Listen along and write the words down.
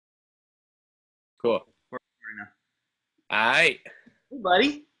Cool. We're recording now. All right. Hey,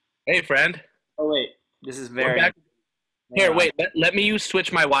 buddy. Hey, friend. Oh, wait. This is We're very. back. Hang Here, on. wait. Let me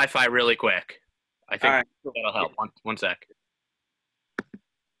switch my Wi-Fi really quick. I All think right. Cool. that'll help. One sec.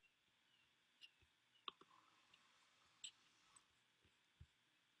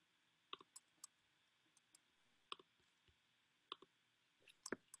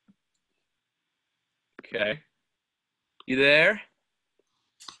 Okay. You there?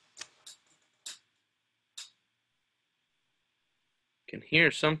 Can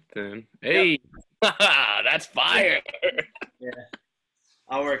hear something. Yep. Hey. That's fire. Yeah.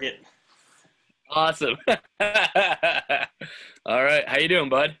 I'll work it. Awesome. All right. How you doing,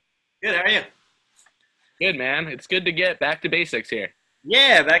 bud? Good. How are you? Good, man. It's good to get back to basics here.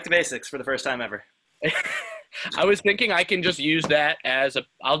 Yeah. Back to basics for the first time ever. I was thinking I can just use that as a.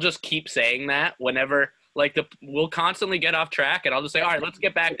 I'll just keep saying that whenever, like, we'll constantly get off track, and I'll just say, all right, let's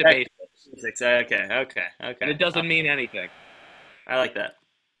get back to Back basics. to basics. Okay. Okay. And Okay. it doesn't mean anything. I like that.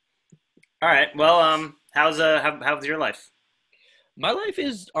 All right. Well, how's your life? My life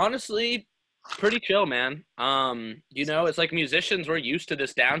is honestly pretty chill, man. It's like musicians, we're used to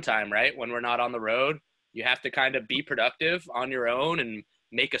this downtime, right? When we're not on the road, you have to kind of be productive on your own and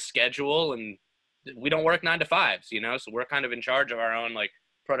make a schedule, and we don't work 9 to 5s, so we're kind of in charge of our own like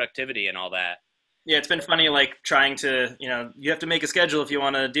productivity and all that. Yeah, it's been funny, like trying to, you have to make a schedule if you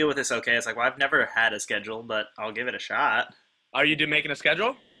want to deal with this. Okay, it's like, well, I've never had a schedule, but I'll give it a shot. Are you making a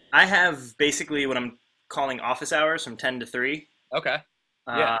schedule? I have basically what I'm calling office hours from 10 to 3. Okay.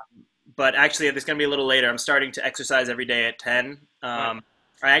 Yeah. Uh, but actually, it's going to be a little later. I'm starting to exercise every day at 10. Nice.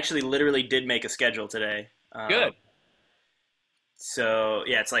 I actually literally did make a schedule today. Good. So,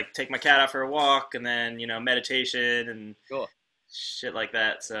 yeah, it's like take my cat out for a walk and then, meditation and Cool. shit like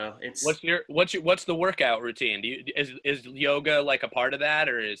that. So it's What's the workout routine? Is yoga like a part of that,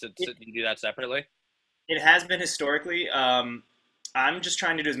 or is it it, do you do that separately? it has been historically. I'm just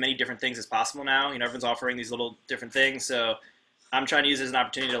trying to do as many different things as possible now. Everyone's offering these little different things. So I'm trying to use it as an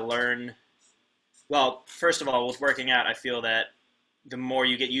opportunity to learn. Well, first of all, with working out, I feel that the more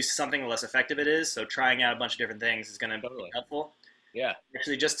you get used to something, the less effective it is. So trying out a bunch of different things is going to be Totally. helpful. Yeah.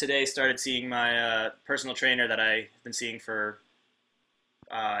 Actually, just today started seeing my personal trainer that I've been seeing for,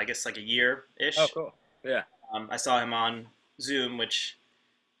 I guess, like a year Oh, ish. cool. Yeah. I saw him on Zoom, which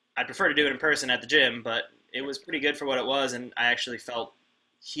I'd prefer to do it in person at the gym, but it was pretty good for what it was, and I actually felt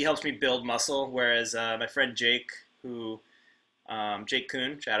he helps me build muscle. Whereas my friend Jake, Jake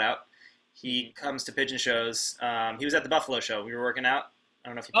Kuhn, shout out, he comes to pigeon shows. He was at the Buffalo show. We were working out. I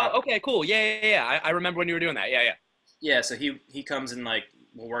don't know if you Oh, popped. okay, cool. Yeah. I remember when you were doing that. Yeah, yeah. Yeah, so he comes and like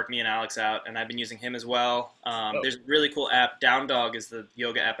will work me and Alex out, and I've been using him as well. Oh, There's a really cool app. Down Dog is the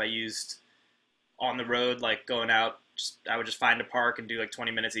yoga app I used on the road, like going out. I would just find a park and do like 20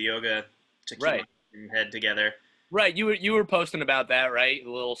 minutes of yoga to keep right. my head together. Right. You were posting about that, right?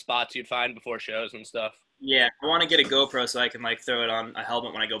 The little spots you'd find before shows and stuff. Yeah, I want to get a GoPro so I can like throw it on a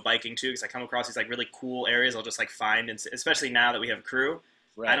helmet when I go biking too, because I come across these like really cool areas I'll just like find, and especially now that we have a crew,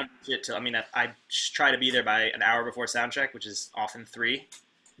 I Right. don't get to. I mean, I just try to be there by an hour before sound check, which is often 3.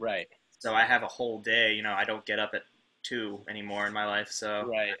 Right. So I have a whole day. I don't get up at 2 anymore in my life, so I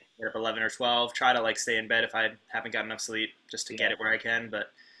Right. get up 11 or 12. Try to like stay in bed if I haven't got enough sleep, just to get Yeah. it where I can,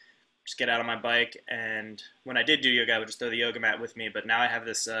 but. Just get out on my bike, and when I did do yoga, I would just throw the yoga mat with me. But now I have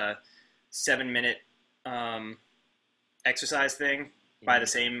this 7-minute um, exercise thing by Hmm. the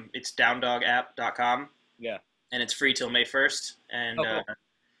same. It's downdogapp.com, Yeah. and it's free till May 1st. Oh, And cool.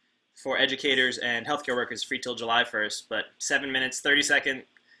 for educators and healthcare workers, free till July 1st. But 7 minutes, 30-second,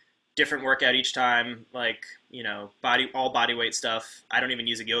 different workout each time. Like all body weight stuff. I don't even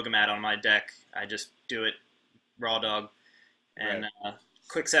use a yoga mat on my deck. I just do it raw dog, Right. and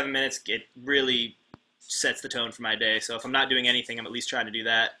quick 7 minutes. It really sets the tone for my day. So if I'm not doing anything, I'm at least trying to do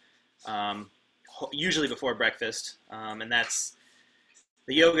that. Um, Usually before breakfast, and that's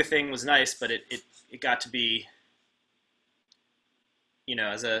the yoga thing was nice, but it got to be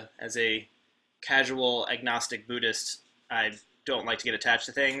as a casual agnostic Buddhist, I don't like to get attached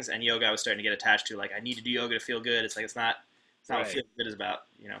to things, and yoga I was starting to get attached to. Like I need to do yoga to feel good. It's like it's not what Right. feeling good is about.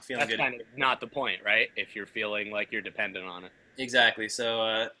 Feeling That's good. kind of not the point, right? If you're feeling like you're dependent on it. Exactly.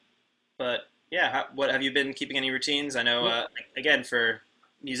 So, but yeah, what have you been keeping any routines? I know, Yeah. again, for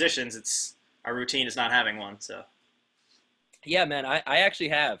musicians, it's our routine is not having one. So, Yeah, man. I actually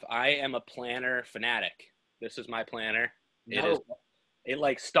have. I am a planner fanatic. This is my planner. It is. no, It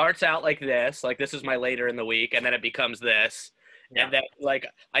like starts out like this. Like this is my later in the week, and then it becomes this, yeah, and then like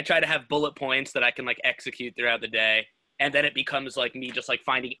I try to have bullet points that I can like execute throughout the day, and then it becomes like me just like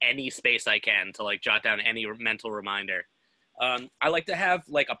finding any space I can to like jot down any mental reminder. I like to have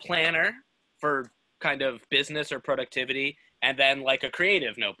like a planner for kind of business or productivity, and then like a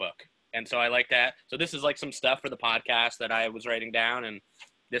creative notebook. And so I like that. So this is like some stuff for the podcast that I was writing down, and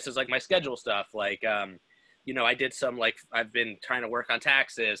this is like my schedule stuff. Like, I did some, like, I've been trying to work on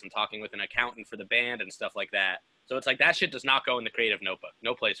taxes and talking with an accountant for the band and stuff like that. So it's like that shit does not go in the creative notebook.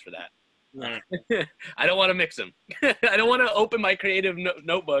 No place for that. I don't want to mix them. I don't want to open my creative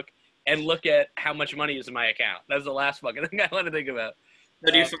notebook and look at how much money is in my account. That's the last fucking thing I want to think about.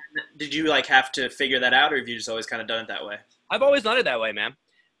 So did you like have to figure that out, or have you just always kind of done it that way? I've always done it that way, man.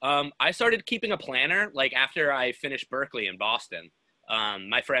 I started keeping a planner like after I finished Berkeley in Boston.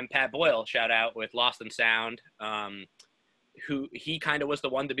 My friend Pat Boyle, shout out, with Lost in Sound, who he kind of was the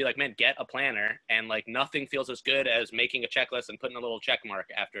one to be like, man, get a planner, and like nothing feels as good as making a checklist and putting a little check mark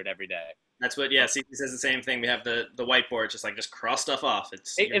after it every day. That's what, yeah. CP says the same thing. We have the whiteboard, just cross stuff off.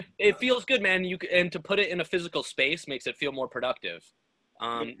 It feels good, man. And to put it in a physical space makes it feel more productive.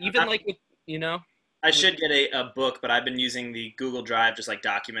 Even like, I should get a book, but I've been using the Google Drive, just like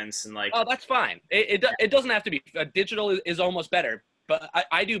documents and like. Oh, that's fine. It doesn't have to be. Digital is almost better, but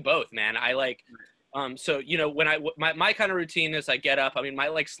I do both, man. I like. So when my kind of routine is I get up. I mean, my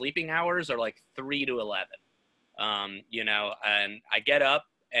like sleeping hours are like 3 to 11. And I get up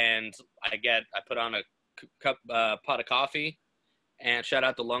and I put on a pot of coffee, and shout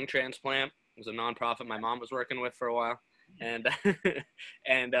out to Lung Transplant. It was a nonprofit my mom was working with for a while, and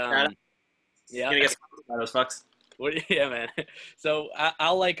yeah. Gonna get those fucks. Yeah, man. So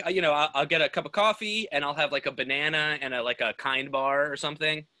I'll get a cup of coffee, and I'll have like a banana and a Kind bar or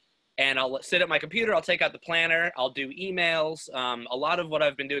something. And I'll sit at my computer. I'll take out the planner. I'll do emails. A lot of what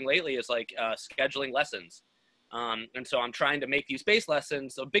I've been doing lately is like scheduling lessons. And so I'm trying to make these bass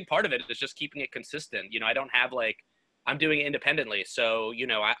lessons. A big part of it is just keeping it consistent. I don't have I'm doing it independently. So,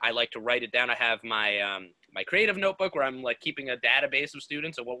 I like to write it down. I have my my creative notebook where I'm like keeping a database of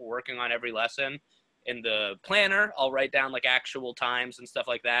students and what we're working on every lesson. In the planner, I'll write down like actual times and stuff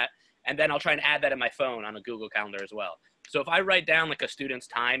like that. And then I'll try and add that in my phone on a Google Calendar as well. So if I write down like a student's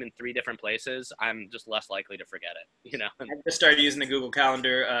time in 3 different places, I'm just less likely to forget it, I just started using the Google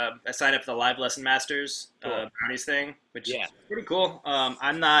Calendar. I signed up for the Live Lesson Masters Brownies thing, which is pretty cool.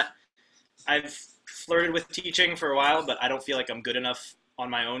 I've flirted with teaching for a while, but I don't feel like I'm good enough on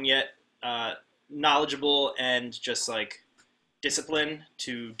my own yet. Knowledgeable and just like discipline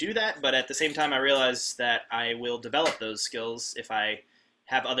to do that. But at the same time, I realize that I will develop those skills if I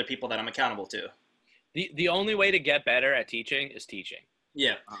have other people that I'm accountable to. The only way to get better at teaching is teaching.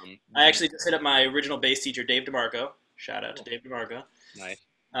 Yeah. I actually just hit up my original bass teacher, Dave DeMarco. Shout out to Dave DeMarco. Nice.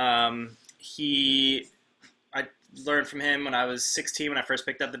 I learned from him when I was 16 when I first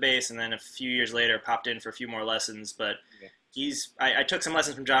picked up the bass, and then a few years later popped in for a few more lessons. But I took some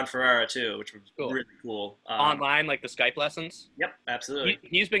lessons from John Ferrara too, which was really cool. Online, like the Skype lessons? Yep, absolutely.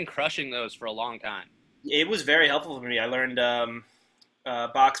 He's been crushing those for a long time. It was very helpful for me. I learned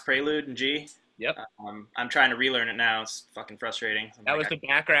Bach's Prelude in G. Yep. I'm trying to relearn it now. It's fucking frustrating. That was the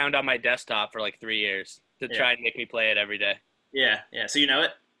background on my desktop for like 3 years to try and make me play it every day. Yeah. So you know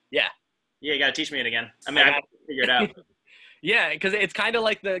it? Yeah. Yeah, you got to teach me it again. I mean, I got to figure it out. Yeah, because it's kind of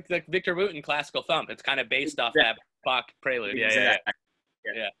like the Victor Wooten Classical Thump. It's kind of based off that Bach Prelude. Yeah.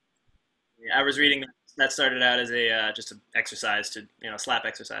 I was reading that started out as a just an exercise to slap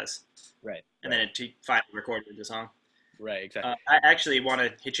exercise. Right. And then it finally recorded the song. Right, exactly. I actually want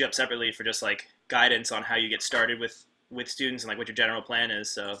to hit you up separately for just like guidance on how you get started with students and like what your general plan is.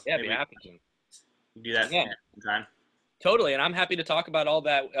 So yeah, be happy to do that sometime. Totally, and I'm happy to talk about all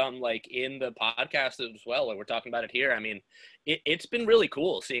that like in the podcast as well. And we're talking about it here. I mean, it's been really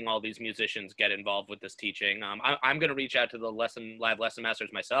cool seeing all these musicians get involved with this teaching. I'm going to reach out to the live lesson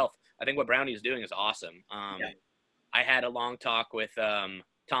masters myself. I think what Brownie's doing is awesome. I had a long talk with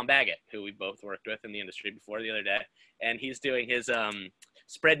Tom Baggett, who we both worked with in the industry before, the other day, and he's doing his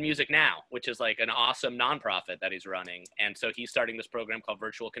Spread Music Now, which is like an awesome nonprofit that he's running. And so he's starting this program called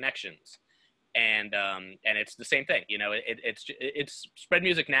Virtual Connections. And it's the same thing, it's Spread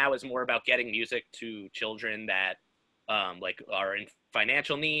Music Now is more about getting music to children that like are in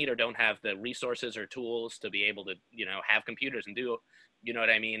financial need or don't have the resources or tools to be able to, have computers and do, you know what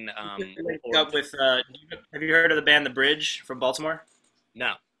I mean? Have you heard of the band The Bridge from Baltimore?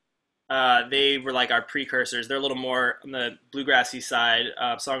 No. They were like our precursors. They're a little more on the bluegrassy side.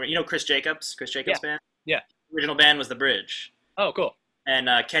 Chris Jacobs band? Yeah. The original band was The Bridge. Oh, cool. And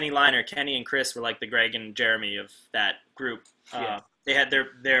Kenny and Chris were like the Greg and Jeremy of that group. They had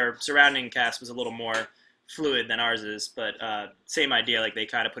their surrounding cast was a little more fluid than ours is, but same idea. Like they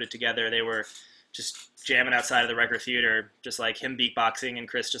kind of put it together. They were just jamming outside of the record theater, just like him beatboxing and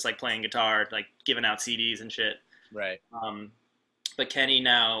Chris just like playing guitar, like giving out CDs and shit. Right. but Kenny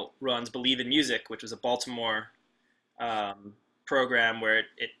now runs Believe in Music, which was a Baltimore program where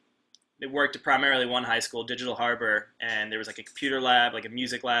it worked at primarily one high school, Digital Harbor, and there was like a computer lab, like a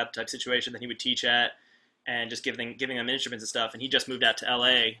music lab type situation that he would teach at, and just giving them instruments and stuff. And he just moved out to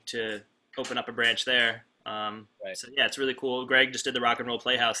LA to open up a branch there. Right. So yeah, it's really cool. Greg just did the Rock and Roll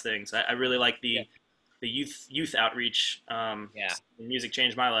Playhouse things. I really like the youth outreach. Yeah. Music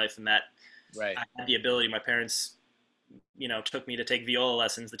changed my life, and that Right. I had the ability. My parents, took me to take viola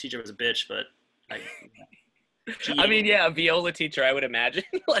lessons. The teacher was a bitch, but I, I mean, yeah, a viola teacher, I would imagine.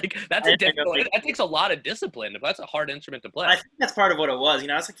 Like that's a difficult. That takes a lot of discipline. That's a hard instrument to play. I think that's part of what it was.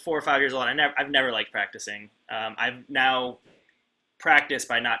 I was like 4 or 5 years old. I've never liked practicing. I've now practiced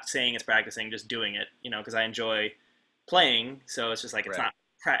by not saying it's practicing, just doing it. Because I enjoy playing. So it's just like it's Right.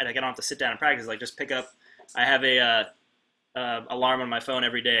 not. Like I don't have to sit down and practice. Like just pick up. I have a alarm on my phone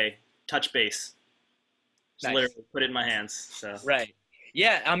every day. Touch bass. Just Nice. literally put it in my hands. So Right.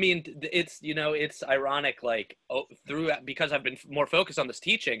 Yeah, I mean, it's ironic, like because I've been more focused on this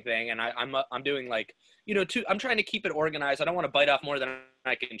teaching thing, and I'm doing like, I'm trying to keep it organized. I don't want to bite off more than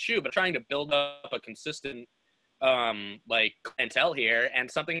I can chew, but trying to build up a consistent, like clientele here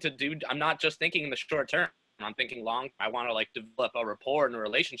and something to do. I'm not just thinking in the short term. I'm thinking long. I want to like develop a rapport and a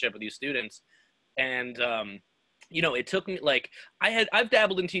relationship with these students, and it took me like I've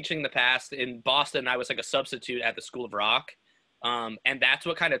dabbled in teaching in the past. In Boston, I was like a substitute at the School of Rock. And that's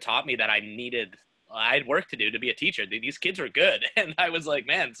what kind of taught me that I had work to do to be a teacher. These kids were good. And I was like,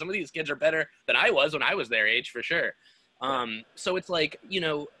 man, some of these kids are better than I was when I was their age for sure. So it's like,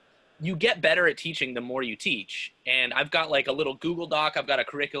 you get better at teaching the more you teach. And I've got like a little Google Doc. I've got a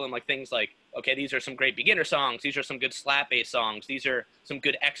curriculum, like things like, okay, these are some great beginner songs. These are some good slap bass songs. These are some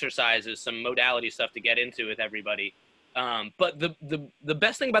good exercises, some modality stuff to get into with everybody. But the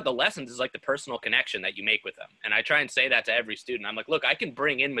best thing about the lessons is like the personal connection that you make with them. And I try and say that to every student. I'm like, look, I can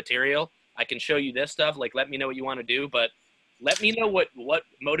bring in material. I can show you this stuff. Like, let me know what you want to do, but let me know what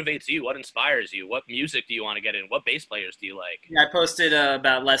motivates you, what inspires you, what music do you want to get in, what bass players do you like? yeah, I posted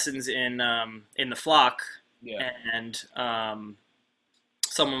about lessons in the flock, Yeah. and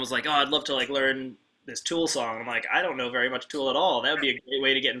someone was like, "Oh, I'd love to like learn this Tool song." I'm like, "I don't know very much Tool at all. That would be a great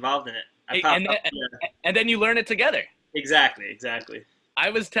way to get involved in it." And then you learn it together. Exactly. I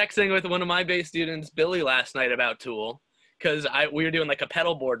was texting with one of my bass students, Billy, last night about Tool, because we were doing like a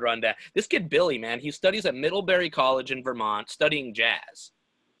pedal board rundown. This kid, Billy, man, he studies at Middlebury College in Vermont, studying jazz.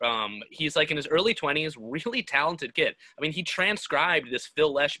 He's like in his early 20s, really talented kid. I mean, he transcribed this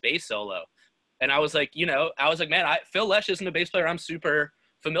Phil Lesh bass solo. And I was like, man, Phil Lesh isn't a bass player I'm super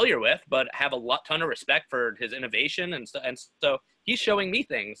familiar with, but have a ton of respect for his innovation. And so he's showing me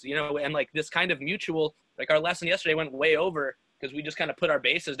things, and like this kind of mutual, like our lesson yesterday went way over because we just kind of put our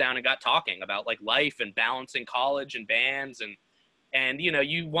basses down and got talking about like life and balancing college and bands. And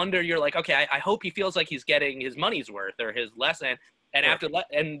you wonder, you're like, okay, I hope he feels like he's getting his money's worth or his lesson. And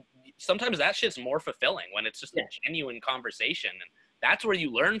and sometimes that shit's more fulfilling when it's just a genuine conversation. And that's where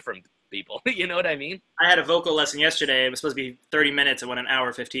you learn from people. You know what I mean? I had a vocal lesson yesterday. It was supposed to be 30 minutes. It went an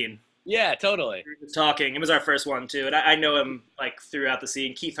hour 15. Yeah, totally. We were talking. It was our first one too, and I know him like throughout the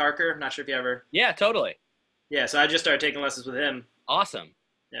scene. Keith Harker. I'm not sure if you ever. Yeah, totally. Yeah, so I just started taking lessons with him. Awesome.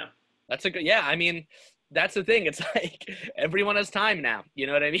 Yeah. That's a good, yeah, I mean, that's the thing. It's like everyone has time now. You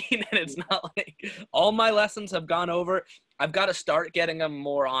know what I mean? And it's not like all my lessons have gone over. I've got to start getting them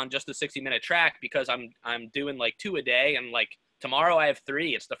more on just a 60-minute track because I'm doing like 2 a day, and like tomorrow I have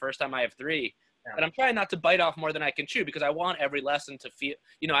 3. It's the first time I have 3. Yeah. And I'm trying not to bite off more than I can chew because I want every lesson to feel,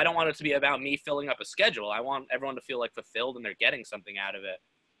 I don't want it to be about me filling up a schedule. I want everyone to feel like fulfilled and they're getting something out of it.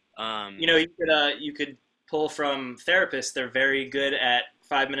 You could pull from therapists. They're very good at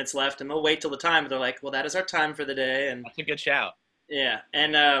 5 minutes left, and they'll wait till the time. They're like, well, that is our time for the day. And that's a good shout. Yeah,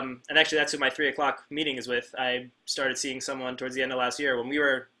 and actually that's who my 3 o'clock meeting is with. I started seeing someone towards the end of last year when we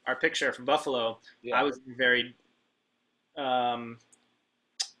were our picture from Buffalo. Yeah. I was in a very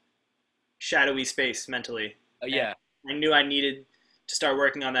shadowy space mentally. Yeah. And I knew I needed to start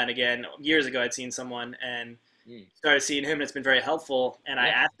working on that again. Years ago, I'd seen someone and started seeing him, and it's been very helpful. And I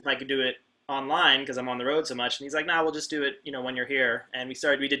asked if I could do it online because I'm on the road so much, and he's like, "Nah, we'll just do it, when you're here." And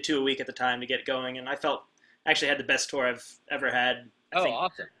we did 2 a week at the time to get going, and I felt actually had the best tour I've ever had.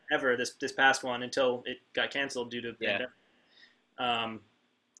 Awesome! Ever this past one until it got canceled due to pandemic.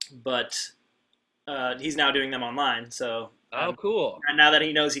 But he's now doing them online, so. Cool. And now that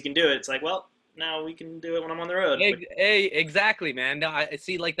he knows he can do it, it's like, well, now we can do it when I'm on the road. Hey, exactly, man. No, I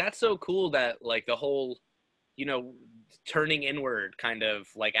see, like, that's so cool that, like, the whole, turning inward kind of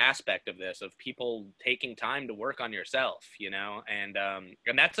like aspect of this, of people taking time to work on yourself, and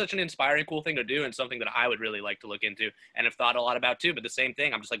that's such an inspiring, cool thing to do, and something that I would really like to look into and have thought a lot about too. But the same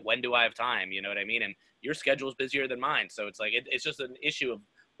thing, I'm just like, when do I have time? You know what I mean? And your schedule is busier than mine, so it's like it's just an issue of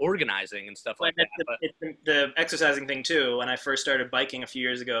organizing and stuff like that. But it's the exercising thing too. When I first started biking a few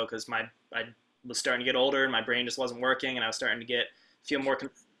years ago, because I was starting to get older and my brain just wasn't working, and I was starting to feel more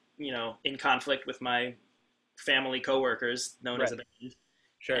in conflict with my family coworkers, known as a band.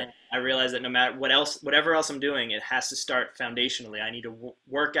 Sure. And I realized that no matter whatever else I'm doing, it has to start foundationally. I need to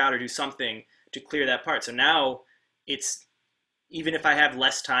work out or do something to clear that part. So now it's, even if I have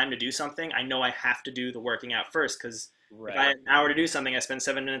less time to do something, I know I have to do the working out first, because if I have an hour to do something, I spend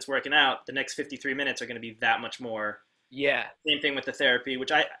 7 minutes working out, the next 53 minutes are going to be that much more. Yeah. Same thing with the therapy,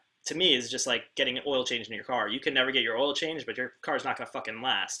 which to me is just like getting an oil change in your car. You can never get your oil changed, but your car's not going to fucking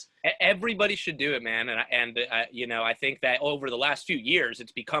last. Everybody should do it, man. And I think that over the last few years,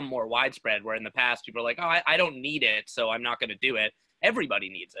 it's become more widespread, where in the past people are like, oh, I don't need it, so I'm not going to do it. Everybody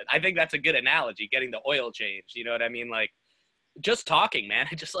needs it. I think that's a good analogy, getting the oil change. You know what I mean? Like, just talking, man.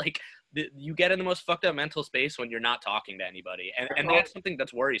 Just like, you get in the most fucked up mental space when you're not talking to anybody. And that's something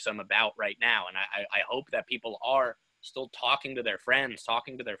that's worrisome about right now. And I hope that people are still talking to their friends,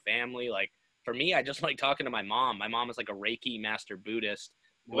 talking to their family. Like, for me, I just like talking to my mom. My mom is like a Reiki master Buddhist.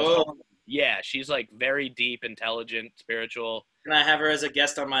 Whoa. Yeah, she's like very deep, intelligent, spiritual. Can I have her as a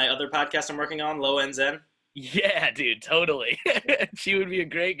guest on my other podcast I'm working on, Low End Zen? Yeah, dude, totally. She would be a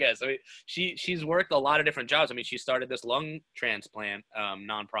great guest. I mean, she's worked a lot of different jobs. I mean, she started this lung transplant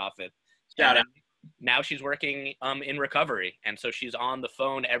nonprofit. Shout out. Now she's working in recovery, and so she's on the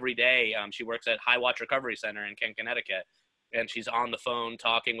phone every day. She works at High Watch Recovery Center in Kent, Connecticut, and she's on the phone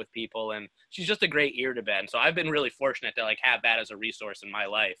talking with people, and she's just a great ear to bend. So I've been really fortunate to like have that as a resource in my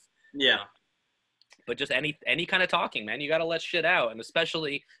life. Yeah. But just any kind of talking, man, you got to let shit out, and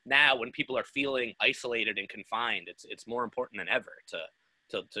especially now when people are feeling isolated and confined, it's more important than ever to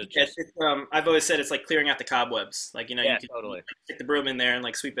just. I've always said it's like clearing out the cobwebs. Like, Yeah, you can totally. stick the broom in there and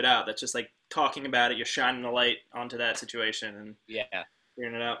like sweep it out. That's just like talking about it. You're shining the light onto that situation and Yeah.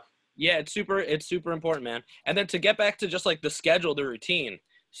 clearing it out. Yeah, it's super important, man. And then to get back to just like the schedule, the routine.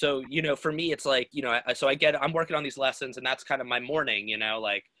 So, for me, it's like, I'm working on these lessons, and that's kind of my morning,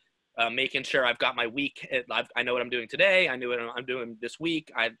 like making sure I've got my week. I know what I'm doing today. I knew what I'm doing this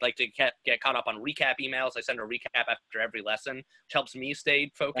week. I'd like to get caught up on recap emails. I send a recap after every lesson, which helps me stay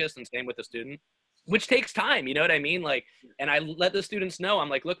focused, and same with the student, which takes time. You know what I mean? Like, and I let the students know, I'm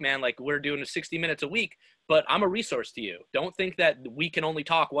like, look, man, like, we're doing 60 minutes a week, but I'm a resource to you. Don't think that we can only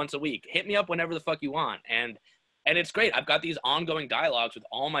talk once a week. Hit me up whenever the fuck you want. And it's great. I've got these ongoing dialogues with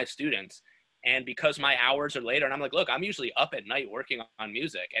all my students. And because my hours are later, and I'm like, look, I'm usually up at night working on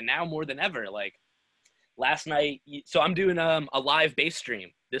music. And now more than ever, like last night, so I'm doing a live bass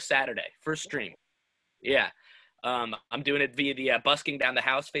stream this Saturday, first stream. Yeah. I'm doing it via the Busking Down the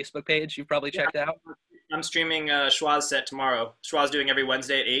House Facebook page. You've probably checked out. I'm streaming Schwa's set tomorrow. Schwa's doing every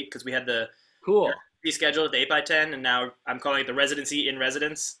Wednesday at 8, because we had the Cool. rescheduled at the 8x10, and now I'm calling it the Residency in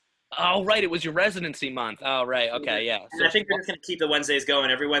Residence. Oh, right. It was your residency month. Oh, right. Okay, yeah. And I think we're just going to keep the Wednesdays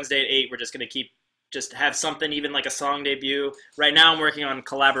going. Every Wednesday at 8, we're just going to just have something, even like a song debut. Right now I'm working on a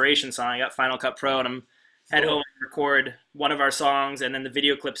collaboration song. I got Final Cut Pro, and I'm at home to record one of our songs and then the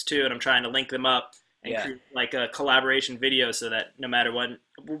video clips too, and I'm trying to link them up and create like a collaboration video, so that no matter what,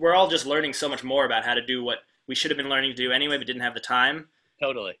 we're all just learning so much more about how to do what we should have been learning to do anyway, but didn't have the time.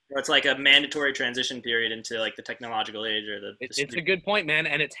 Totally. So it's like a mandatory transition period into like the technological age, or it's a good point, man.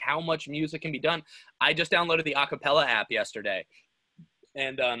 And it's how much music can be done. I just downloaded the Acapella app yesterday,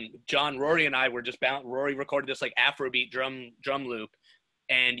 and John, Rory, and I were just Rory recorded this like Afrobeat drum loop,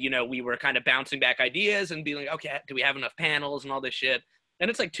 and we were kind of bouncing back ideas and being like, okay, do we have enough panels and all this shit? And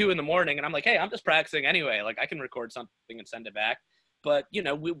it's like 2 a.m, and I'm like, hey, I'm just practicing anyway. Like, I can record something and send it back. But,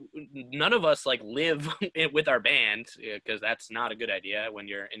 none of us like live with our band, because that's not a good idea when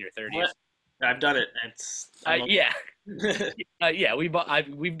you're in your 30s. I've done it. Yeah. Yeah,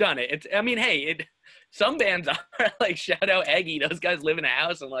 we've done it. Some bands are like, shout out Eggy. Those guys live in a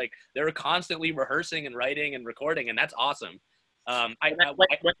house, and like they're constantly rehearsing and writing and recording, and that's awesome. When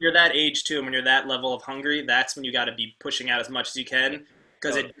you're that age too, and when you're that level of hungry, that's when you got to be pushing out as much as you can,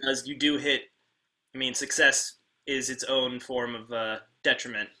 because you do hit. I mean, success is its own form of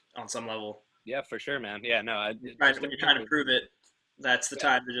detriment on some level. Yeah, for sure, man. Yeah, no. When you're trying to prove it, that's the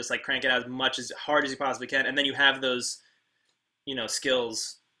time to just like crank it out as hard as you possibly can, and then you have those,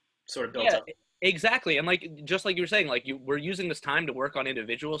 skills sort of built up. Exactly. And like, just like you were saying, like we're using this time to work on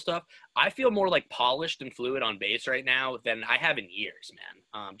individual stuff. I feel more like polished and fluid on bass right now than I have in years,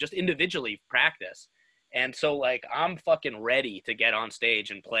 man. Just individually practice. And so like I'm fucking ready to get on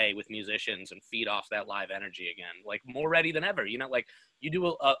stage and play with musicians and feed off that live energy again. Like more ready than ever. You know, like you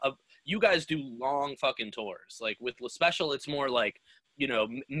do you guys do long fucking tours. Like with La Special, it's more like, you know,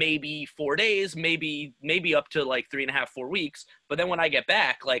 maybe 4 days, maybe up to like 3.5, 4 weeks. But then when I get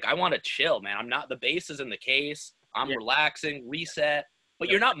back, like I want to chill, man. I'm not, the bass is in the case. I'm relaxing, reset. But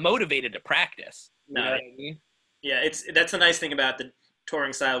you're not motivated to practice. No, you know what I mean? Yeah, that's the nice thing about the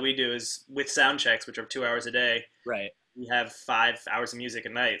touring style we do is with sound checks, which are 2 hours a day. Right. We have 5 hours of music a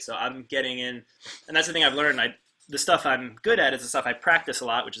night, so I'm getting in, and that's the thing I've learned. The stuff I'm good at is the stuff I practice a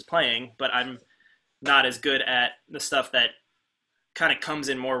lot, which is playing, but I'm not as good at the stuff that kind of comes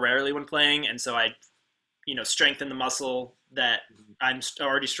in more rarely when playing, and so I, strengthen the muscle that I'm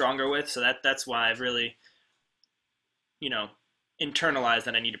already stronger with. So that's why I've really, internalized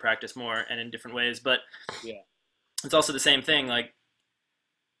that I need to practice more and in different ways. But yeah, it's also the same thing, like,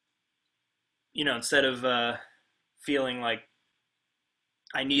 instead of feeling like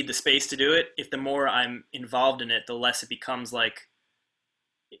I need the space to do it, if the more I'm involved in it, the less it becomes like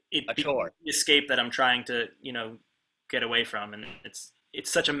it a chore. the escape that I'm trying to, get away from. And it's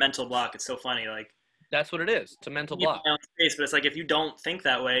such a mental block. It's so funny. Like, that's what it is. It's a mental you block. have space, but it's like if you don't think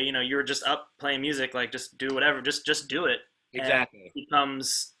that way, you're just up playing music, like just do whatever, just do it. Exactly. And it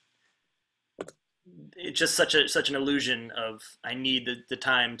becomes it's just such an illusion of I need the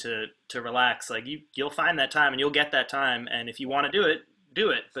time to relax. Like you'll find that time and you'll get that time, and if you want to do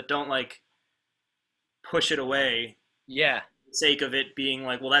it, but don't like push it away. Yeah. For the sake of it being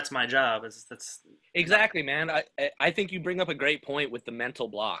like, well, that's my job. That's exactly, man. I think you bring up a great point with the mental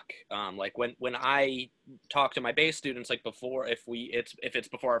block. Like when I talk to my bass students, like before, if it's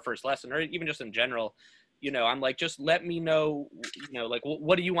before our first lesson, or even just in general, I'm like, just let me know, like,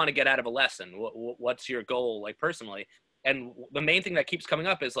 what do you want to get out of a lesson? What's your goal, like, personally? And the main thing that keeps coming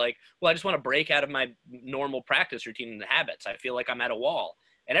up is like, well, I just want to break out of my normal practice routine and habits. I feel like I'm at a wall,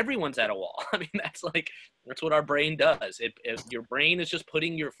 and everyone's at a wall. I mean, that's what our brain does. Your brain is just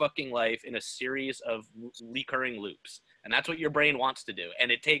putting your fucking life in a series of recurring loops. And that's what your brain wants to do.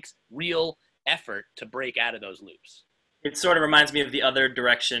 And it takes real effort to break out of those loops. It sort of reminds me of the other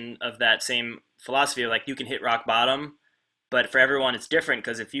direction of that same philosophy of like, you can hit rock bottom, but for everyone it's different,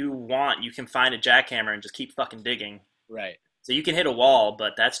 because if you want, you can find a jackhammer and just keep fucking digging. Right. So you can hit a wall,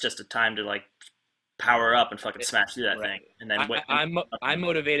 but that's just a time to like power up and fucking smash through that thing. And then I'm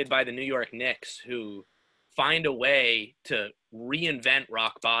motivated by the New York Knicks, who find a way to reinvent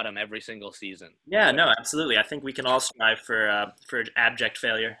rock bottom every single season. Yeah, no, absolutely. I think we can all strive for abject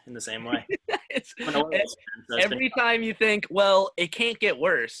failure in the same way. Every time you think, well, it can't get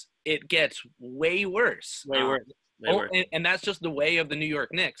worse, it gets way worse. Way worse. And that's just the way of the New York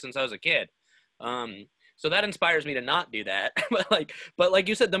Knicks since I was a kid. So that inspires me to not do that. but like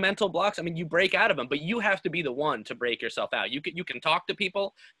you said, the mental blocks, I mean, you break out of them, but you have to be the one to break yourself out. You can talk to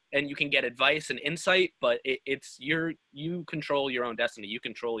people and you can get advice and insight, but you control your own destiny. You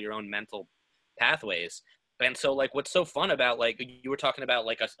control your own mental pathways. And so like, what's so fun about, like, you were talking about,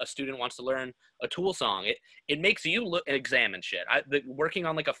 like a student wants to learn a Tool song. It makes you look and examine shit. Working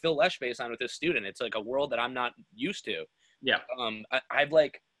on like a Phil Lesh bass line with this student, it's like a world that I'm not used to. Yeah. I've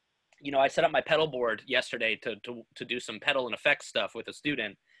like, I set up my pedal board yesterday to do some pedal and effects stuff with a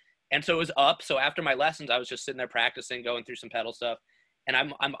student. And so it was up. So after my lessons, I was just sitting there practicing, going through some pedal stuff.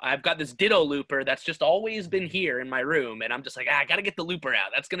 And I've got this Ditto looper that's just always been here in my room. And I'm just like, I got to get the looper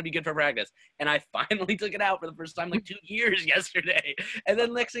out. That's going to be good for practice. And I finally took it out for the first time, like 2 years yesterday. And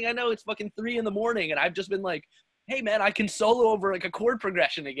then next thing I know, it's fucking 3 a.m. And I've just been like, hey man, I can solo over like a chord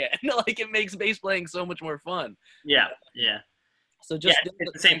progression again. Like, it makes bass playing so much more fun. Yeah. So just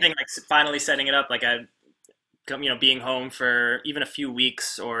it's the same thing, like finally setting it up. Like being home for even a few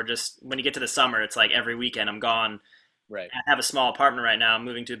weeks, or just when you get to the summer, it's like every weekend I'm gone. Right. I have a small apartment right now. I'm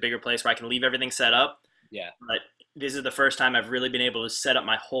moving to a bigger place where I can leave everything set up. Yeah. But this is the first time I've really been able to set up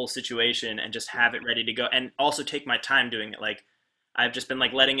my whole situation and just have it ready to go, and also take my time doing it. Like, I've just been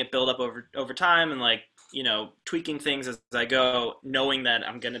like letting it build up over time, and like, tweaking things as I go, knowing that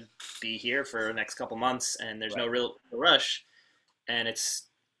I'm going to be here for the next couple months and there's no real rush. And it's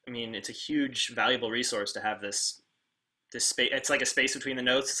a huge, valuable resource to have this space. It's like a space between the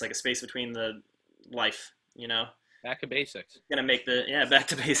notes. It's like a space between the life, Back to basics. Gonna make back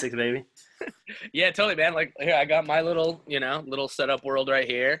to basics, baby. Yeah, totally, man. Like, here, I got my little setup world right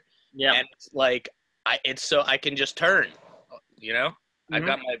here. Yeah. And it's like, I can just turn, Mm-hmm. I've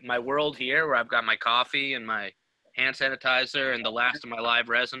got my world here where I've got my coffee and my hand sanitizer and the last of my live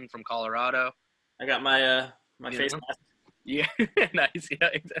resin from Colorado. I got my face mask. Yeah, nice. Yeah,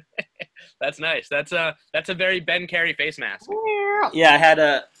 exactly. That's nice. That's a very Ben Carey face mask. Yeah,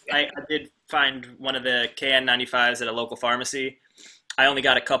 I did find one of the KN95s at a local pharmacy. I only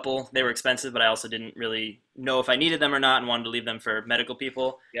got a couple. They were expensive, but I also didn't really know if I needed them or not and wanted to leave them for medical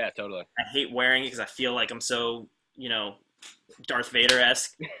people. Yeah, totally. I hate wearing it because I feel like I'm so, Darth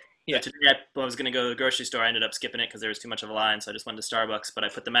Vader-esque. Yeah. So today I was going to go to the grocery store. I ended up skipping it because there was too much of a line, so I just went to Starbucks. But I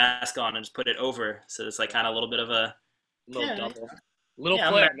put the mask on and just put it over, so it's like kind of a little bit of a Little double. Little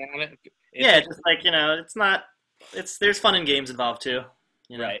Yeah, flair, man. just like it's not. There's fun and games involved too.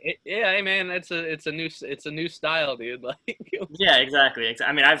 Right. Yeah, hey man, it's a new style, dude. Like. Yeah, exactly.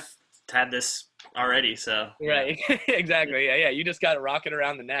 I mean, I've had this already, so. Right. Exactly. Yeah. You just got it rocking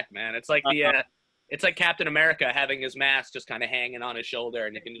around the neck, man. It's like it's like Captain America having his mask just kind of hanging on his shoulder,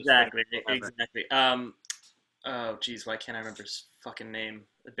 and you can just exactly. Oh, geez, why can't I remember his fucking name?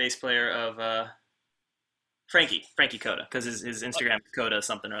 The bass player of Frankie Coda, because his Instagram is Coda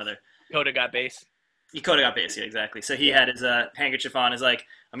something or other. Coda got bass. Coda got bass, yeah, exactly. So he had his handkerchief on. Is like,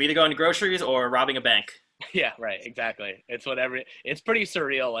 I'm either going to groceries or robbing a bank. Yeah, right, exactly. It's pretty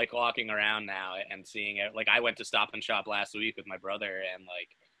surreal, like walking around now and seeing it. Like I went to Stop and Shop last week with my brother, and like,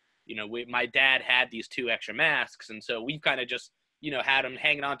 my dad had these 2 extra masks, and so we've kind of just, had them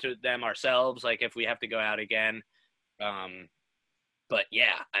hanging on to them ourselves, like if we have to go out again. But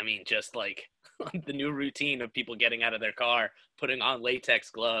yeah, I mean, just like the new routine of people getting out of their car, putting on latex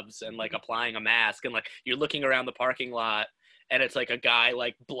gloves and like applying a mask, and like you're looking around the parking lot and it's like a guy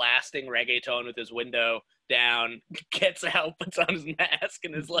like blasting reggaeton with his window down, gets out, puts on his mask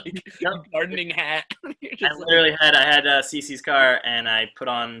and his like gardening hat. I had Cece's car and I put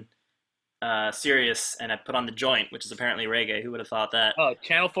on Sirius and I put on The Joint, which is apparently reggae. Who would have thought that? Oh,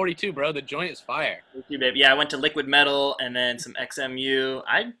 Channel 42, bro. The Joint is fire. Thank you, babe. Yeah, I went to Liquid Metal and then some XMU.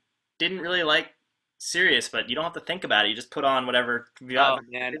 I didn't really like Sirius, but you don't have to think about it. You just put on whatever. Oh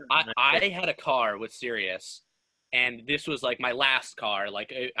man, I had a car with Sirius, and this was like my last car.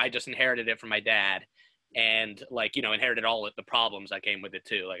 Like I just inherited it from my dad, and like inherited all of the problems that came with it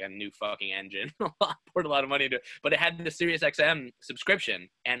too, like a new fucking engine. Poured a lot of money into it, but it had the Sirius XM subscription,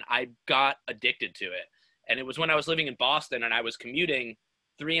 and I got addicted to it. And it was when I was living in Boston, and I was commuting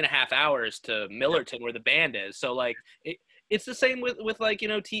 3.5 hours to Millerton, where the band is. So like it's the same with like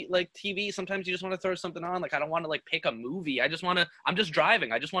TV. Sometimes you just want to throw something on. Like I don't want to like pick a movie. I'm just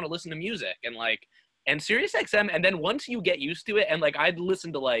driving. I just want to listen to music and Sirius XM. And then once you get used to it, and like I'd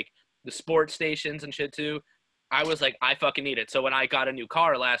listen to like the sports stations and shit too, I was like, I fucking need it. So when I got a new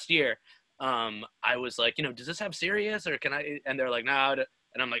car last year, I was like, does this have Sirius or can I? And they're like, no.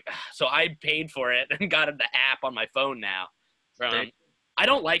 And I'm like, so I paid for it and got the app on my phone now. I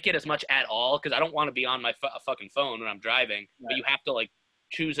don't like it as much at all because I don't want to be on my fucking phone when I'm driving. Right. But you have to like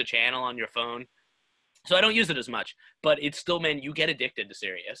choose a channel on your phone. So I don't use it as much, but it's still, man, you get addicted to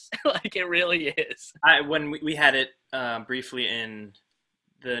Sirius. Like it really is. When we had it briefly in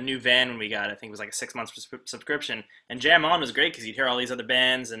the new van when we got it, I think it was like a 6-month subscription. And Jam On was great because you'd hear all these other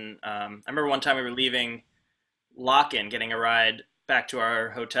bands. And I remember one time we were leaving Lock-In, getting a ride back to our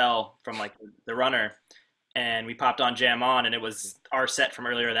hotel from like the runner. And we popped on Jam On, and it was our set from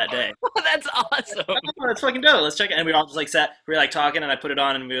earlier that day. That's awesome. Oh, that's fucking dope. Let's check it. And we all just like we were like talking, and I put it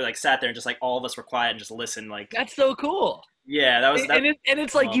on, and we were like sat there, and just like all of us were quiet and just listened. Like that's so cool. Yeah, that was. And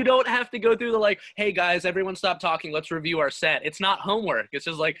it's like you don't have to go through the like, hey guys, everyone stop talking. Let's review our set. It's not homework. It's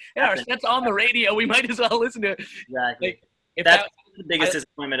just like, yeah, our set's on the radio. We might as well listen to it. Exactly. Like, that's the biggest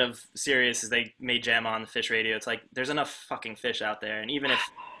disappointment of Sirius is they made Jam On the Fish radio. It's like there's enough fucking fish out there, and even if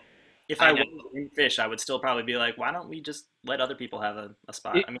I was in Fish, I would still probably be like, why don't we just let other people have a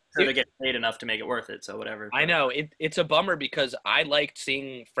spot? I mean, they get paid enough to make it worth it, so whatever. I know. It's a bummer because I liked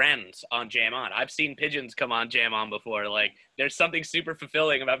seeing friends on Jam On. I've seen Pigeons come on Jam On before. Like, there's something super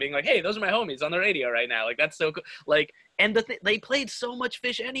fulfilling about being like, hey, those are my homies on the radio right now. Like, that's so cool. Like, and they played so much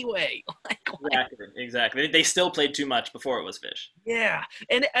Fish anyway. Exactly. They still played too much before it was Fish. Yeah.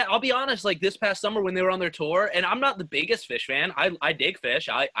 And I'll be honest, like this past summer when they were on their tour, and I'm not the biggest Fish fan. I dig Fish.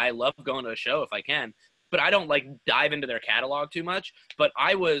 I love going to a show if I can. But I don't like dive into their catalog too much. But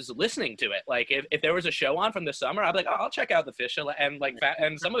I was listening to it. Like if there was a show on from the summer, I'd be like, oh, I'll check out the Fish, and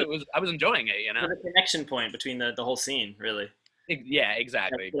some of it I was enjoying it. The connection point between the whole scene, really. Yeah,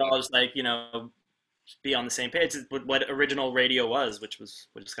 exactly. All just like be on the same page with what original radio was, which is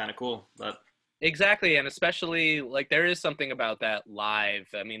kind of cool. But exactly, and especially like there is something about that live.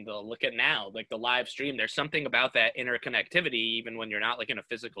 I mean, look at now, like the live stream. There's something about that interconnectivity, even when you're not like in a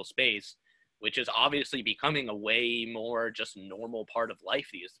physical space, which is obviously becoming a way more just normal part of life.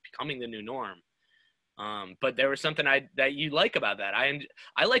 It's becoming the new norm. But there was something that you like about that.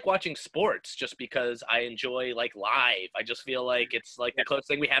 I like watching sports just because I enjoy like live. I just feel like it's like the closest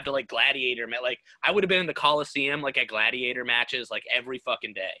thing we have to like gladiator. Like I would have been in the Coliseum like at gladiator matches like every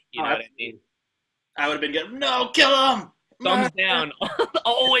fucking day. You know what I mean? I would have been good. No, kill him. Thumbs down.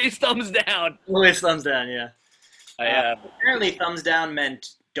 Always thumbs down. Always thumbs down. Yeah. Yeah. Apparently, thumbs down meant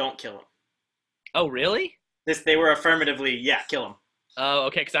don't kill him. Oh really? They were affirmatively, yeah, kill him. Oh,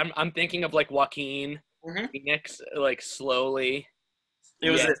 okay. Because I'm thinking of like Joaquin Phoenix, like slowly.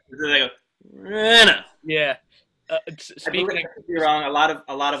 It was this. They go, no. Yeah. I could be wrong. A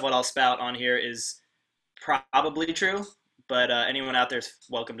lot of what I'll spout on here is probably true, but anyone out there is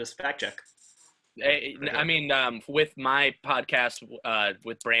welcome to fact check. I mean, with my podcast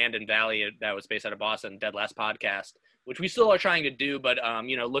with Brandon Valley that was based out of Boston, Dead Last Podcast, which we still are trying to do, but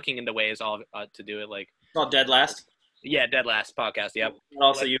looking into ways all to do it. Like it's called Dead Last. Yeah, Dead Last Podcast. Yep.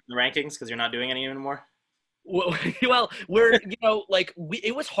 Also, you in the rankings because you're not doing any anymore. Well, we're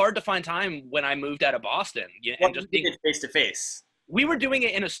it was hard to find time when I moved out of Boston. And just being face to face. We were doing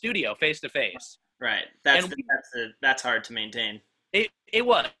it in a studio, face to face. Right. That's hard to maintain. It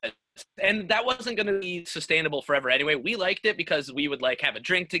was. And that wasn't going to be sustainable forever anyway. We liked it because we would like have a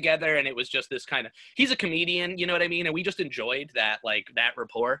drink together, and it was just this kind of. He's a comedian, you know what I mean, and we just enjoyed that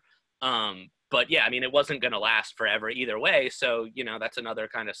rapport. But yeah, I mean, it wasn't going to last forever either way. So that's another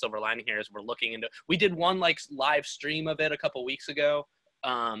kind of silver lining here is we're looking into. We did one like live stream of it a couple weeks ago.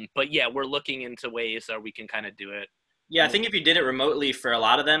 But yeah, we're looking into ways that we can kind of do it. Yeah, I think if you did it remotely for a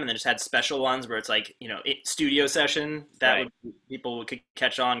lot of them and then just had special ones where it's like, studio session, that people could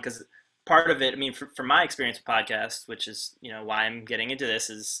catch on. Because part of it, I mean, for my experience with podcasts, which is, why I'm getting into this,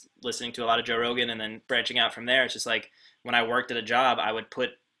 is listening to a lot of Joe Rogan and then branching out from there. It's just like when I worked at a job, I would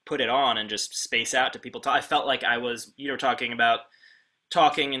put it on and just space out to people. I felt like I was, talking about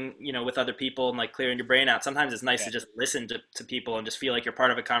talking and, with other people and like clearing your brain out. Sometimes it's nice to just listen to people and just feel like you're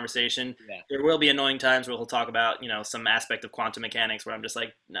part of a conversation. Yeah. There will be annoying times where he'll talk about, some aspect of quantum mechanics where I'm just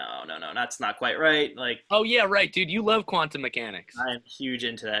like, no, that's not quite right. Like, oh yeah, right, dude. You love quantum mechanics. I'm huge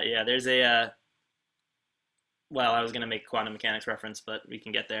into that. Yeah. There's I was going to make a quantum mechanics reference, but we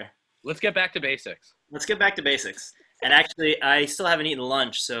can get there. Let's get back to basics. And actually, I still haven't eaten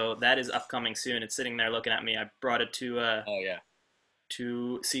lunch, so that is upcoming soon. It's sitting there looking at me. I brought it to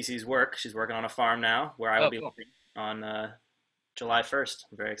to Cece's work. She's working on a farm now where I will be living on July 1st.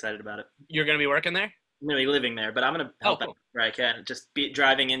 I'm very excited about it. You're going to be working there? I'm going to be living there, but I'm going to help out where I can. Just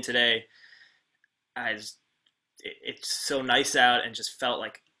driving in today, it's so nice out and just felt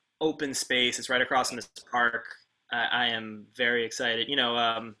like open space. It's right across from this park. I am very excited. Who's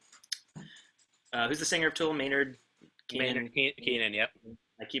the singer of Tool? Maynard Keenan, yep.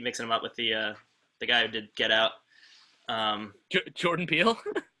 I keep mixing him up with the guy who did Get Out. Jordan Peele?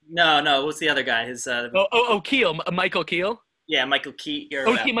 No. What's the other guy? His Keel, Michael Keel. Yeah, Michael Key.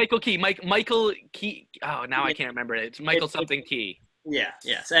 Michael Key. Michael Key. Oh, now I can't remember it. It's Michael something Key. Yeah.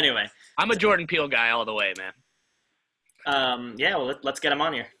 So anyway, I'm a Jordan Peele guy all the way, man. Yeah. Well, let's get him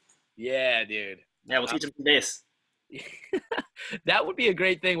on here. Yeah, dude. Yeah, we'll teach him some bass. That would be a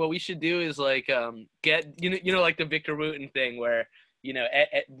great thing. What we should do is like get like the Victor Wooten thing where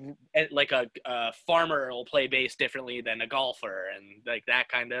like a farmer will play bass differently than a golfer and like that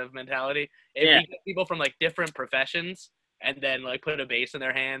kind of mentality. If you get people from like different professions and then like put a bass in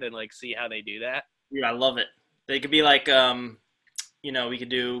their hand and like see how they do that. Yeah, I love it. They could be like we could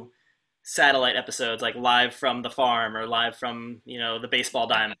do satellite episodes like live from the farm or live from the baseball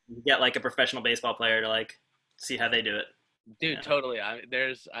diamond. You get like a professional baseball player to like see how they do it. Dude, totally.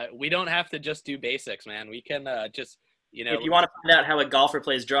 We don't have to just do basics, man. We can just If you want to find out how a golfer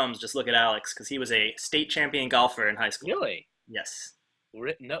plays drums, just look at Alex because he was a state champion golfer in high school. Really? Yes.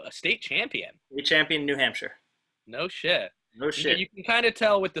 No, a state champion. State champion in New Hampshire. No shit. You can kind of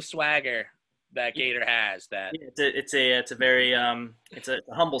tell with the swagger that Gator has that. Yeah, it's a very it's a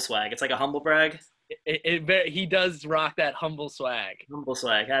humble swag. It's like a humble brag. He does rock that humble swag. Humble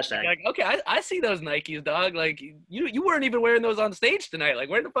swag, hashtag. Like, okay, I see those Nikes, dog. Like, you weren't even wearing those on stage tonight. Like,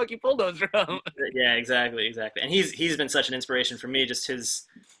 where the fuck you pulled those from? Yeah, exactly. And he's been such an inspiration for me, just his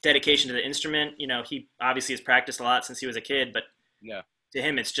dedication to the instrument. He obviously has practiced a lot since he was a kid, but to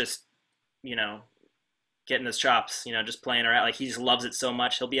him it's just, getting his chops, just playing around. Like, he just loves it so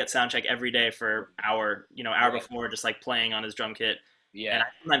much. He'll be at soundcheck every day for hour before, just like playing on his drum kit. Yeah. And I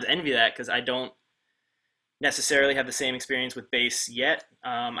sometimes envy that because I don't necessarily have the same experience with bass yet.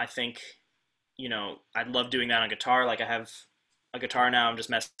 I think, I'd love doing that on guitar. Like I have a guitar now I'm just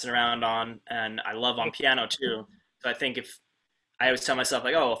messing around on, and I love on piano too. So I think I always tell myself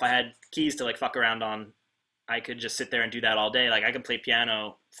like, if I had keys to like fuck around on, I could just sit there and do that all day. Like I can play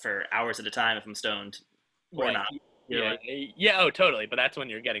piano for hours at a time if I'm stoned or Right. not. Yeah. Yeah. Oh, totally. But that's when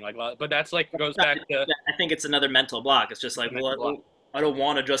you're getting like, but that's like goes back to I think it's another mental block. It's just like, well, I don't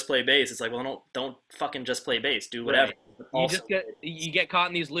want to just play bass. It's like, well, don't fucking just play bass. Do whatever. right. But You also, just get caught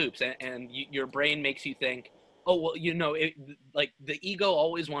in these loops, and your brain makes you think, oh well, like the ego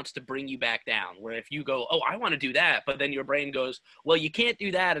always wants to bring you back down. Where if you go, oh, I want to do that, but then your brain goes, well, you can't do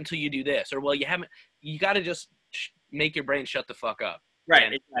that until you do this, or well, you haven't. You got to just make your brain shut the fuck up, right?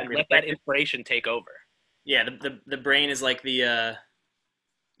 and Exactly. let that inspiration take over. Yeah, the brain is like the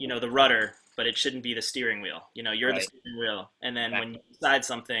the rudder, but it shouldn't be the steering wheel. You're the Right. steering wheel, and then when you Exactly. decide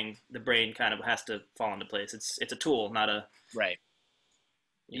something, the brain kind of has to fall into place. It's a tool, not a Right.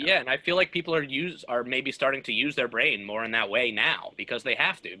 you know. Yeah, and I feel like people are maybe starting to use their brain more in that way now because they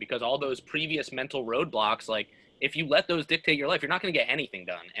have to, because all those previous mental roadblocks, like if you let those dictate your life, you're not going to get anything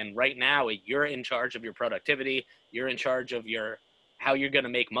done. And right now, you're in charge of your productivity. You're in charge of your how you're going to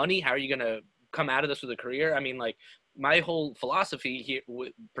make money. How are you going to come out of this with a career? I mean, like my whole philosophy here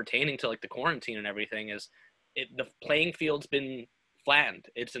pertaining to like the quarantine and everything is the playing field's been flattened.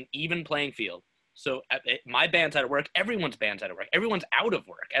 It's an even playing field. So my band's out of work. Everyone's band's out of work. Everyone's out of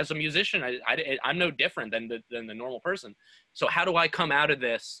work. As a musician, I'm no different than the normal person. So how do I come out of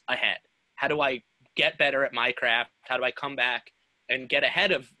this ahead? How do I get better at my craft? How do I come back and get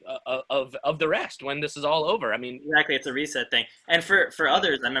ahead of the rest when this is all over? I mean, Exactly, it's a reset thing. And for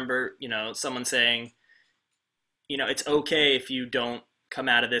others, I remember someone saying, it's okay if you don't come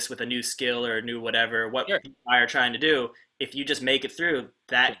out of this with a new skill or a new whatever. What sure, I are trying to do, if you just make it through, sure,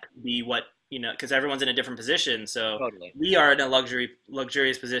 that could be what because everyone's in a different position. So totally, we are in a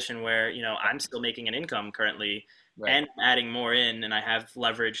luxurious position where I'm still making an income currently, right, and adding more in, and I have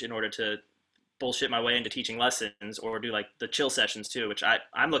leverage in order to bullshit my way into teaching lessons or do like the chill sessions too, which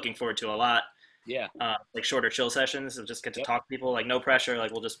I'm looking forward to a lot. yeah, Like shorter chill sessions, so just get to yep, talk to people, like no pressure,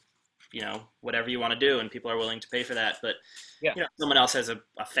 like we'll just whatever you want to do, and people are willing to pay for that. But yeah. someone else has a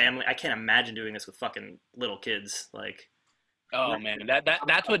family. I can't imagine doing this with fucking little kids. Like, Oh man,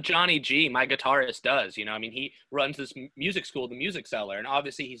 that's what Johnny G, my guitarist, does. I mean, he runs this music school, the Music Cellar, and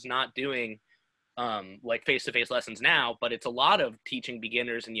obviously he's not doing like face-to-face lessons now, but it's a lot of teaching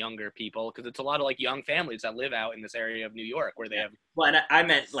beginners and younger people because it's a lot of like young families that live out in this area of New York where they yeah. have. Well, and I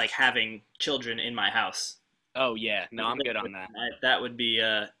meant like having children in my house. Oh yeah, no, I'm good on that. That would be.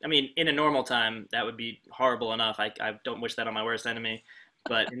 I mean, in a normal time, that would be horrible enough. I don't wish that on my worst enemy,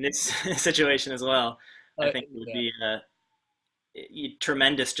 but in this situation as well, I think it would Yeah. be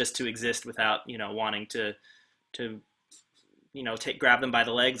tremendous just to exist without wanting to grab them by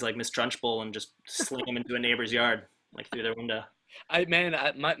the legs like Miss Trunchbull and just sling them into a neighbor's yard like through their window.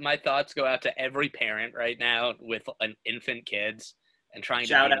 My thoughts go out to every parent right now with an infant kids and trying to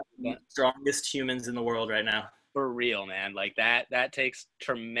Shout do out to the strongest humans in the world right now. for real, man. Like that takes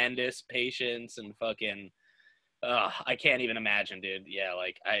tremendous patience and fucking. I can't even imagine, dude. Yeah,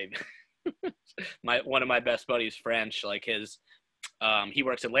 like my one of my best buddies, French, like he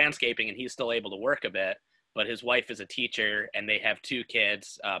works in landscaping and he's still able to work a bit, but his wife is a teacher and they have two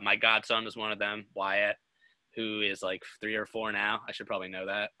kids. My godson is one of them, Wyatt, who is like 3 or 4 now. I should probably know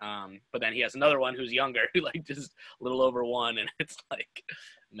that. But then he has another one who's younger, who like just a little over 1, and it's like,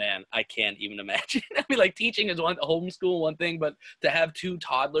 man, I can't even imagine. I mean, like teaching is homeschool one thing, but to have 2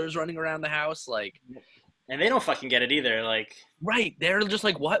 toddlers running around the house, like. And they don't fucking get it either. Like, Right. They're just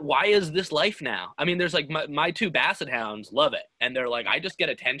like, what? Why is this life now? I mean, there's like my 2 basset hounds love it. And they're like, I just get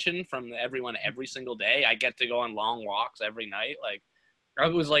attention from everyone every single day. I get to go on long walks every night. Like, I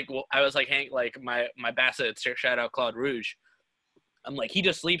was like, Hank, like my basset, shout out Claude Rouge. I'm like, he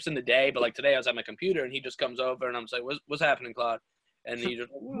just sleeps in the day. But like today I was at my computer and he just comes over and I'm just like, what's happening, Claude? And he just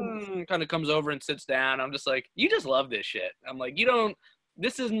kind of comes over and sits down. I'm just like, you just love this shit. I'm like, you don't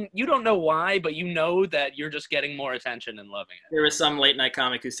know why, but you know that you're just getting more attention and loving it. there was some late night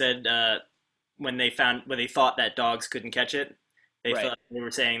comic who said when they thought that dogs couldn't catch it, Right. they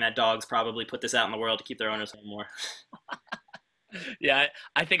were saying that dogs probably put this out in the world to keep their owners home more. Yeah,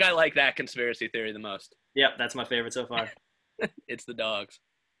 I think I like that conspiracy theory the most. Yep, that's my favorite so far. It's the dogs.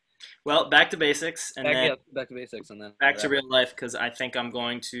 Well, back to basics, and then Back to basics, and then back to whatever. real life, because I think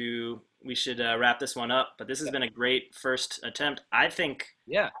we should wrap this one up. But this has been a great first attempt. I think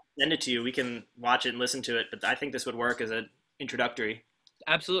Yeah, send it to you. We can watch it and listen to it, but I think this would work as an introductory.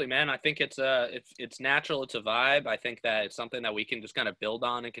 absolutely, man. I think it's natural. It's a vibe. I think that it's something that we can just kind of build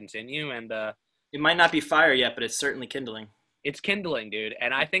on and continue, and It might not be fire yet, but it's certainly kindling. it's kindling, dude.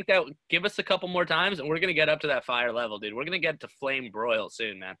 And I think that give us a couple more times, and we're gonna get up to that fire level, dude. We're gonna get to flame broil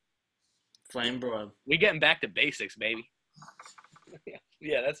soon, man. Flame broiled. We getting back to basics, baby.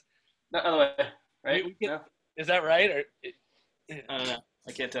 Yeah, that's. No, other way, right? We can, No, is that right? Or I don't know.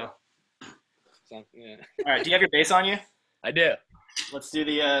 I can't tell. song. Yeah. All right. Do you have your bass on you? I do. Let's do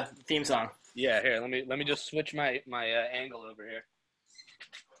the theme song. Yeah, here, let me just switch my angle over here.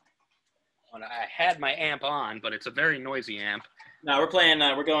 I had my amp on, but it's a very noisy amp. No, we're playing.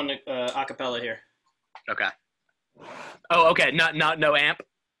 We're going to acapella here. Okay. Oh, okay. No amp.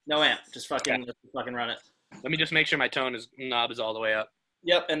 No amp. Just fucking run it. Let me just make sure my knob is all the way up.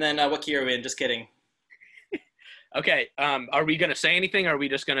 Yep. And then what key are we in? Just kidding. Okay. Are we gonna say anything, or are we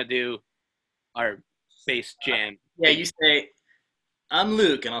just gonna do our bass jam? Yeah, you say, "I'm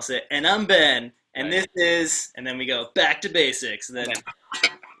Luke," and I'll say, "And I'm Ben," and Right. this is, and then we go back to basics. And then,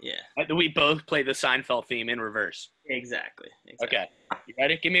 yeah. We both play the Seinfeld theme in reverse. Exactly. Okay. You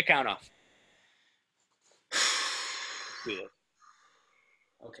ready? Give me a count off.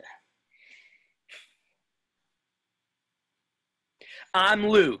 Okay. I'm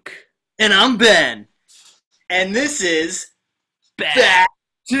Luke. And I'm Ben. And this is Back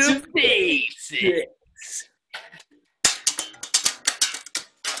to Basics.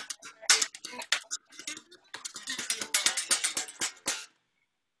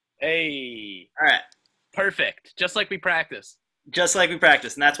 Hey. All right. Perfect. Just like we practiced. Just like we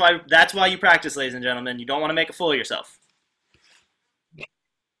practice. And that's why you practice, ladies and gentlemen. You don't want to make a fool of yourself.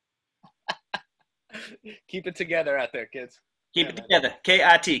 Keep it together out there, kids. Keep it together.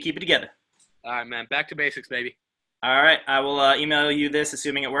 KIT. Keep it together. All right, man. Back to basics, baby. All right. I will email you this,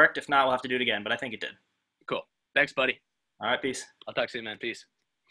 assuming it worked. If not, we'll have to do it again. But I think it did. Cool. Thanks, buddy. All right. Peace. I'll talk to you, man. Peace.